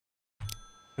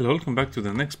Hello, welcome back to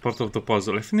the next part of the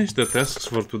puzzle. I finished the tasks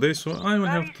for today, so I will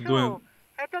have to do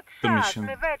the mission.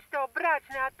 to brać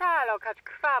na talok, ać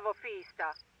krwawo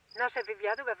fista. Nasze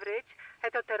wywiadu wryć,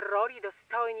 to terrori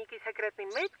dostojniki sekretny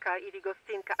mytka ili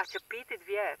gostinka, a ciopity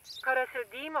dwie.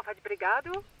 Koreseldimo fać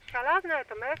brygadu, szalazna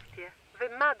to mestie. Wy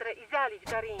madre i zalić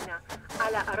darina,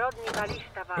 ala rodni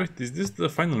balista was. Wait, is this the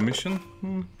final mission?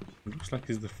 Looks like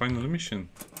it's the final mission.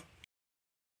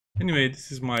 Anyway,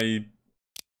 this is my...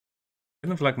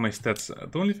 kind of like my stats.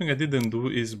 The only thing I didn't do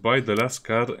is buy the last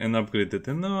car and upgrade it.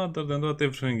 And no, other than that,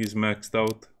 everything is maxed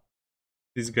out.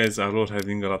 These guys are all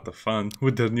having a lot of fun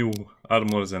with their new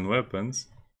armors and weapons.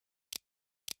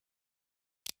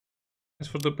 As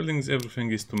for the buildings,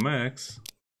 everything is to max.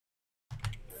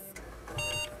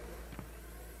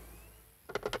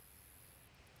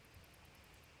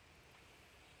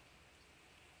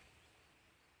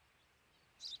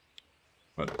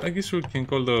 But I guess we can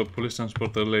call the police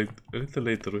transporter a little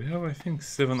later. We have, I think,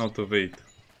 7 out of 8.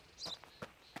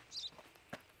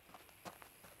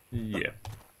 Yeah.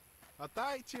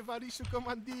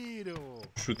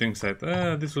 Shooting site.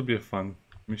 This will be a fun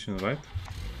mission, right?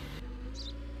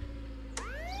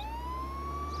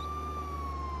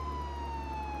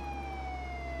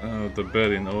 Oh, the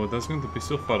Baron. Oh, that's going to be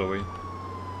so far away.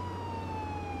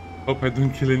 Hope I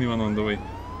don't kill anyone on the way.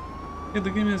 Yeah, the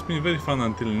game has been very fun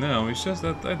until now, it's just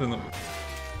that, I don't know...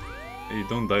 Hey,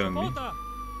 don't die on me.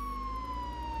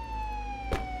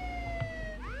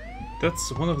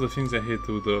 That's one of the things I hate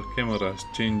with the cameras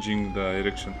changing the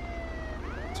direction.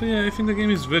 So yeah, I think the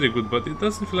game is very good, but it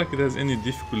doesn't feel like it has any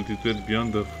difficulty to it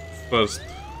beyond the first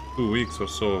 2 weeks or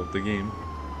so of the game.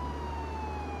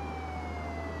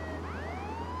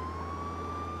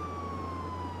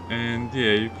 And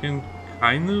yeah, you can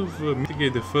kind of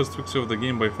mitigate the first weeks of the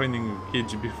game by finding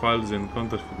KGB files and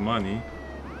counterfeit money.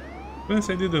 Once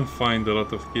I didn't find a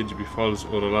lot of KGB files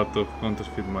or a lot of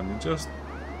counterfeit money, just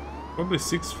probably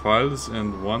 6 files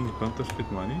and 1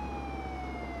 counterfeit money.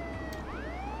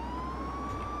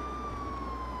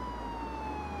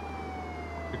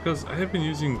 Because I have been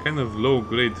using kind of low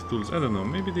grade tools, I don't know,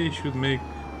 maybe they should make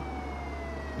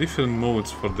different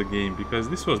modes for the game, because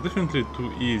this was definitely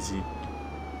too easy.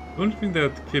 The only thing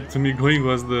that kept me going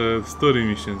was the story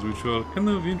missions, which were kind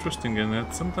of interesting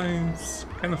and sometimes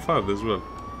kind of hard as well.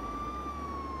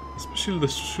 Especially the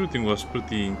shooting was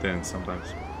pretty intense sometimes.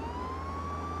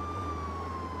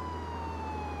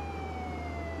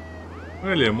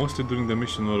 Well, yeah, mostly during the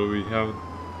mission where we have to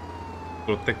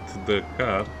protect the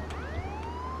car.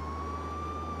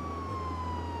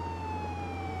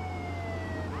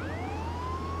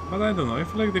 But I don't know, I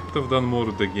feel like they could have done more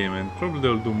with the game, and probably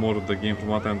they'll do more with the game from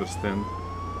what I understand.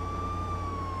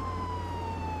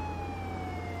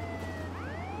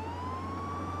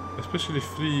 Especially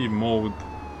free mode.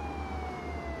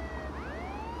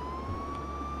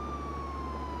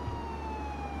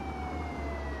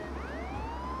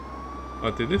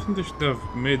 But they definitely should have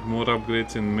made more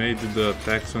upgrades and made the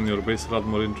attacks on your base a lot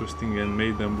more interesting and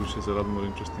made the ambushes a lot more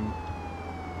interesting.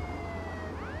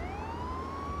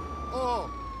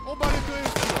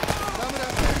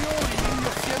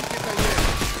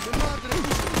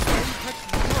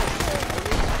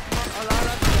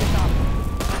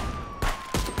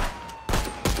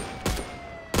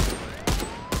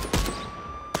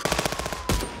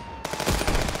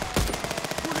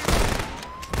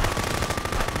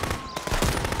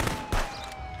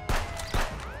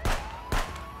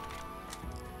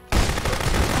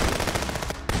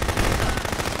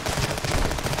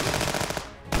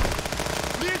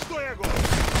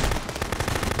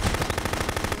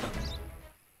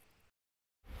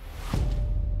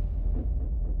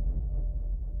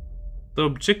 The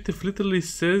objective literally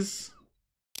says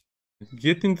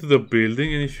get into the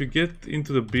building, and if you get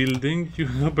into the building you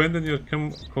abandon your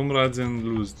comrades and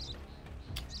lose.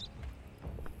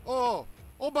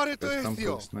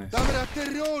 Nice.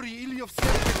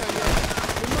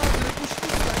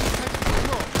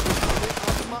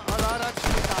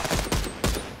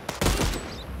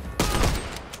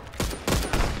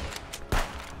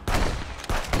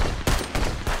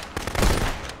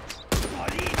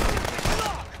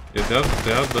 Yeah,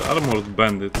 they are the armored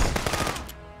bandits.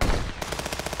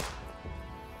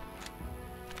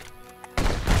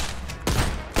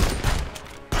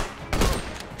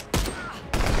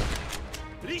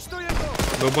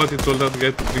 Nobody told that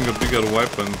guy to bring a bigger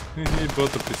weapon. He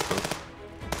brought a pistol.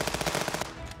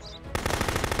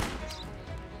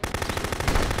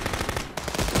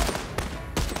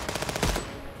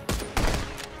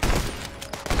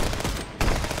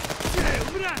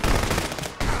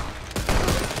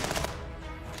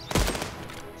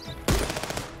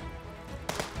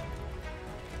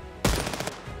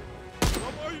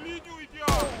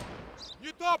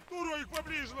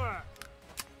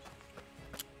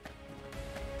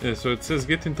 Yeah, so it says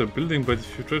get into the building, but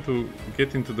if you try to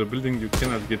get into the building, you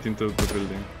cannot get into the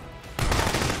building.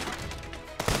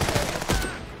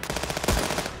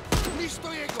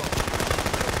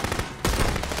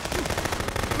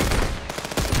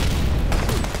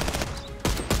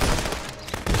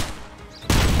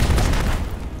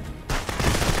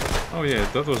 Oh yeah,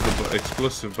 that was the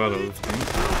explosive barrel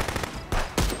thing.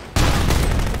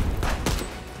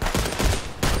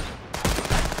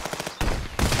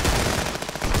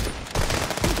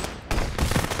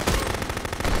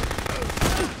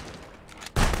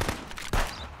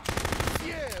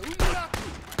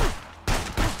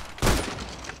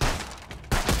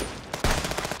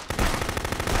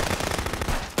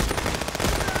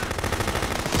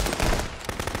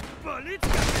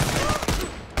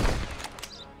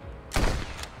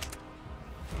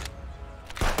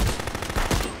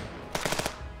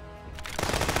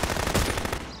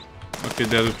 Okay,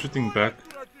 they are retreating back.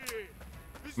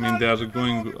 I mean, they are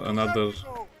going another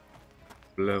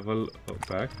level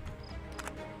back.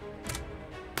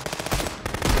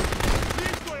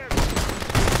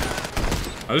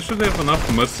 Are you sure they have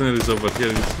enough mercenaries over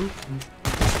here?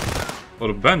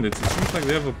 Or bandits? It seems like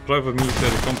they have a private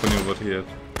military company over here.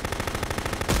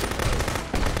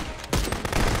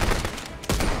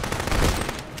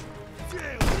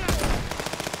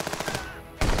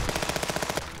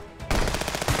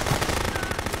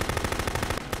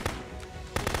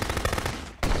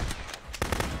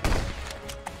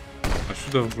 I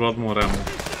should have brought more ammo.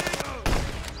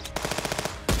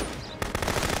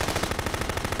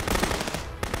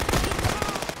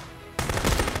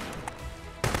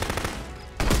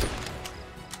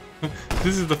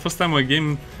 This is the first time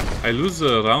I lose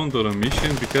a round or a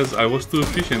mission because I was too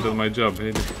efficient at my job.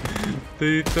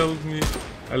 They tell me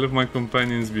I left my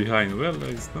companions behind. Well,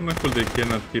 it's not my fault they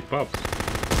cannot keep up.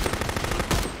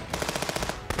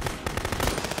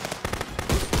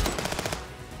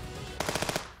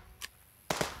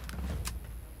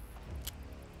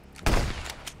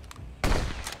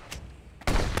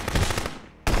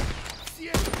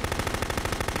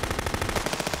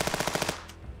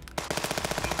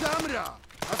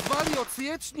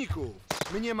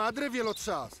 Mnie madre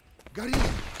wielotrzas. Gari,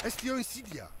 estion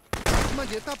insidia.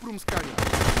 Manieta prumskania.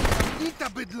 Ita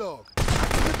bydlok.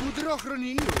 Nie budro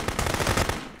ochronilu.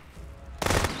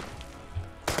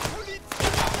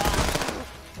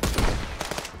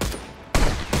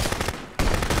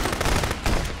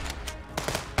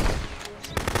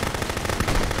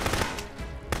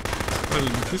 Well,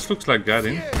 this looks like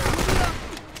Garin.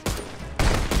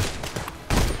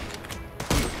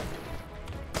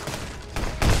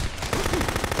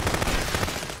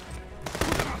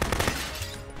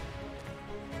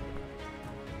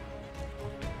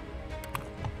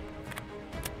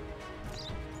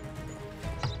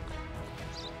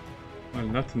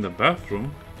 Not in the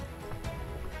bathroom.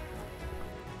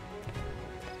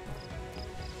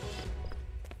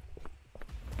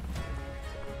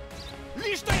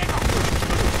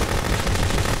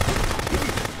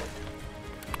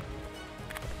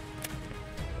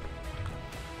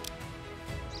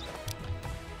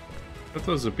 That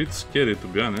was a bit scary, to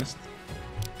be honest.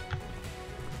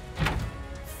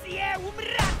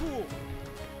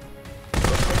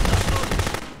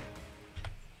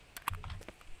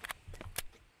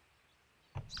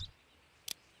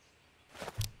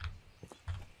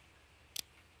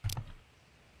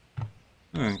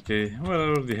 Okay, well, I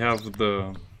already have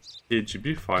the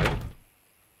KGB file.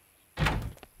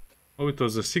 Oh, it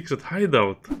was a secret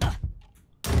hideout.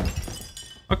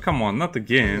 Oh, come on, not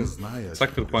again.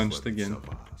 Sucker punched again.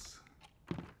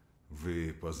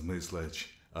 Вы позмислач,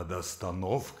 а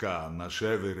достановка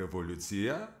нашей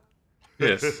революция?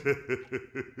 Yes.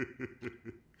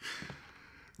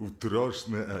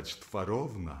 Утрошная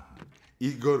Ачтфаровна.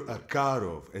 Игорь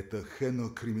Акаров – это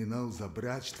хенокриминал за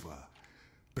братство.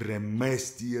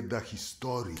 Преместие до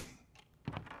истории.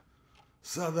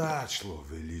 Садачло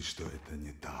вели, что это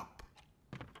не так.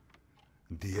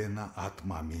 Диена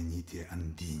атма мените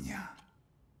андиня.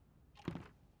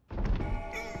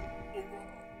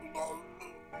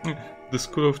 The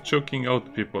school of choking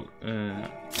out people.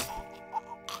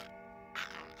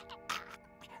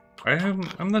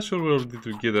 I'm not sure where did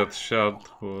we get that shard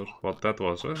or what that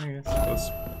was. I think it was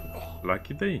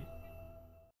lucky day.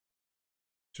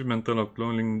 Achievement unlocked,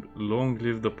 long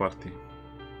live the party.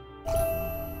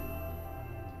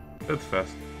 That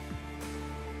fast.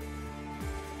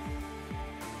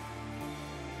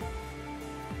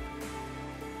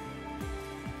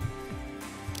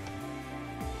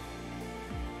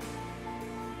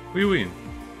 We win.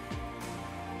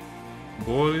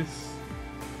 Boris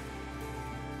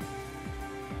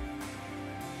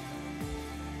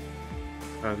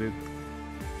Got it.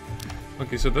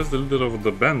 Okay, so that's the leader of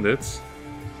the bandits.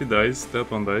 He dies,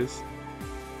 that one dies.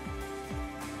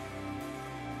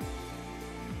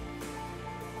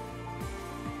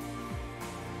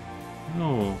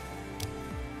 Oh.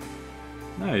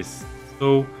 Nice.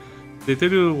 So, they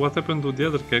tell you what happened to the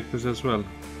other characters as well.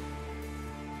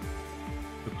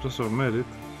 The Cross of Merit.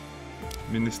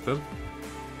 Minister.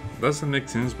 Doesn't make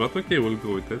sense, but okay, we'll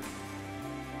go with it.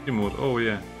 Timur, oh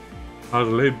yeah. Our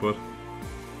labor.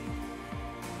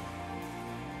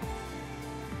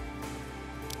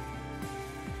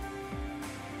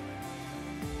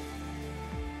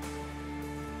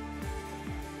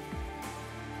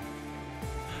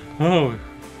 Oh,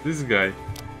 this guy.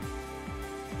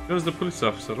 He was the police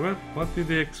officer. Well, what did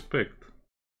they expect?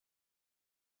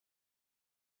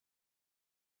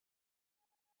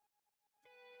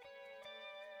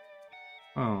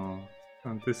 Oh,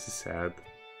 and this is sad.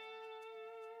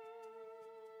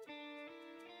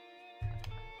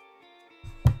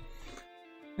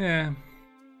 Yeah.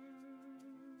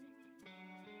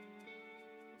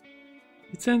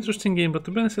 It's an interesting game, but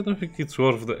to be honest, I don't think it's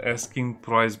worth the asking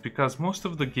price because most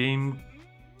of the game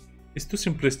is too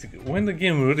simplistic. When the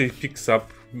game really picks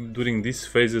up during these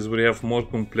phases where you have more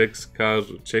complex car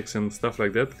checks and stuff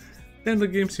like that, then the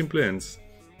game simply ends.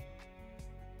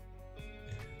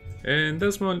 And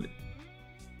that's my...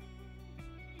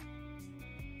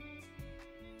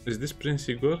 Is this Prince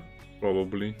Igor?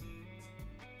 Probably.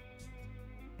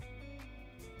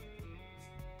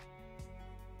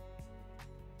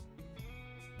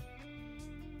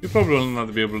 You probably will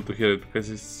not be able to hear it because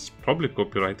it's probably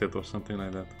copyrighted or something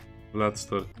like that. Blood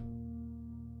story.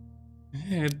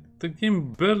 Yeah, the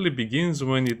game barely begins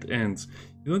when it ends.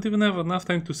 You don't even have enough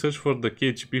time to search for the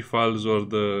KHP files or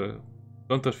the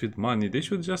counterfeit money. They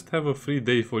should just have a free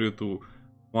day for you to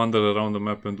wander around the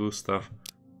map and do stuff.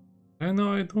 I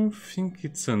know, I don't think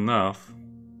it's enough.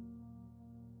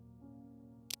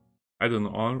 I don't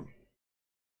know.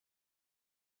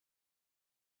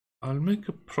 I'll make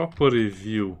a proper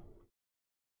review.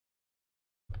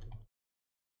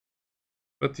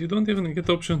 But you don't even get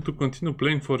the option to continue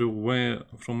playing for you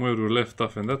from where you left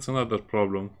off, and that's another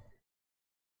problem.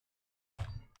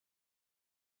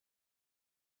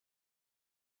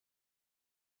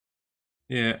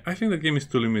 Yeah, I think the game is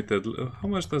too limited. How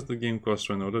much does the game cost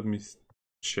right now? Let me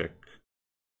check.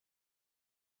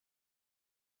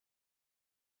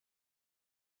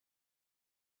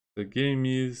 The game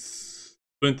is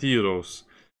 20 euros.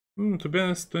 To be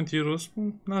honest, 20 euros,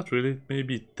 not really.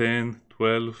 Maybe 10,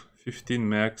 12, 15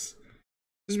 max.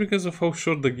 Just because of how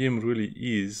short the game really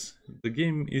is. The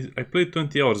game is... I played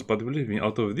 20 hours, but believe me,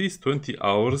 out of these 20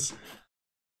 hours,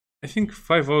 I think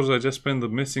 5 hours I just spent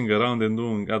messing around and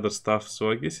doing other stuff.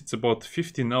 So I guess it's about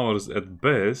 15 hours at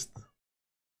best.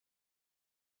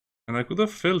 And I could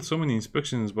have failed so many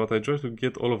inspections, but I tried to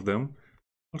get all of them.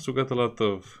 Also got a lot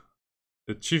of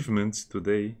achievements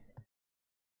today.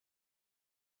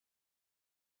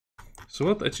 So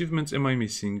what achievements am I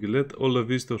missing? Let all the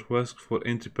visitors who ask for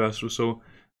entry pass through. So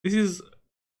this is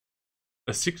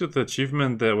a secret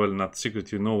achievement that, well, not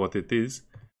secret, you know what it is.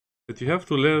 That you have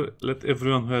to let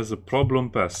everyone who has a problem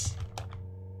pass.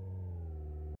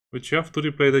 Which you have to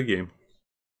replay the game.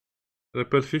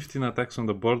 Repel 15 attacks on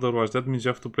the border watch. That means you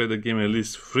have to play the game at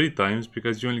least 3 times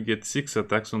because you only get 6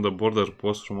 attacks on the border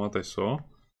post from what I saw.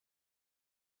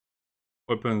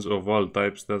 Weapons of all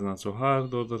types, that's not so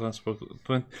hard. Order transport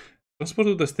 20. Transport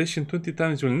to the station 20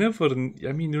 times. You'll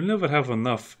never have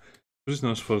enough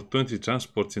prisoners for 20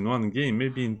 transports in one game.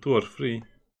 Maybe in 2 or 3.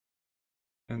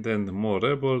 And then more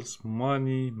rebels,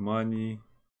 money.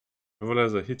 Travel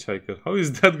as a hitchhiker. How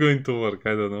is that going to work?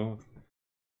 I don't know.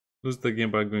 Lose the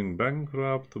game by going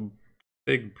bankrupt.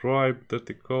 Take bribe,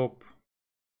 dirty cop.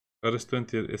 Arrest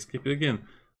 20, escape again.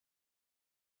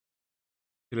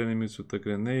 Kill enemies with a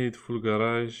grenade, full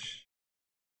garage.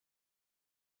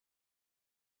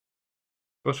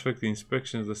 Perfect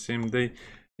inspections the same day.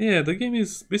 Yeah, the game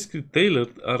is basically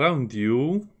tailored around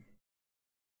you.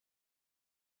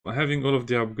 Having all of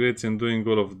the upgrades and doing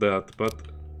all of that, but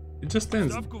it just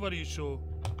ends.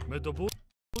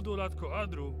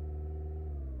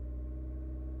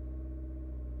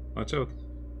 Watch out.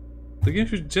 The game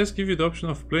should just give you the option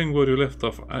of playing where you left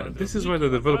off. This is why the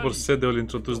developers said they will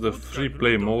introduce the free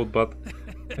play mode, but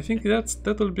I think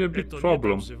that will be a big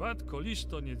problem. Since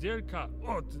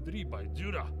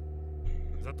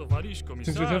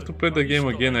we have to play the game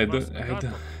again, I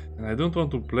don't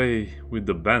want to play with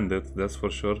the bandit, that's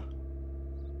for sure.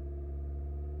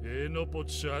 Let's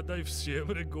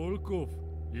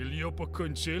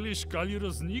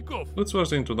watch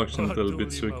the introduction a little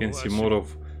bit so we can see more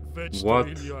of what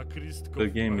the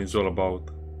game is all about.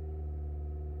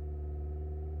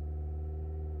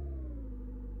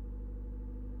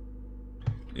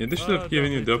 Yeah, they should have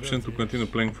given you the option to continue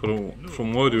playing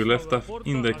from where you left off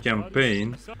in the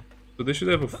campaign. So they should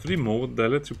have a free mode that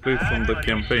lets you play from the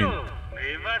campaign.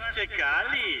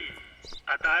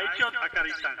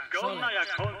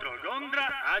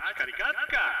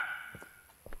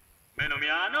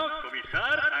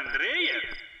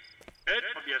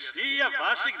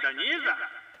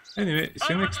 Anyway,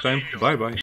 see you next time. Bye bye.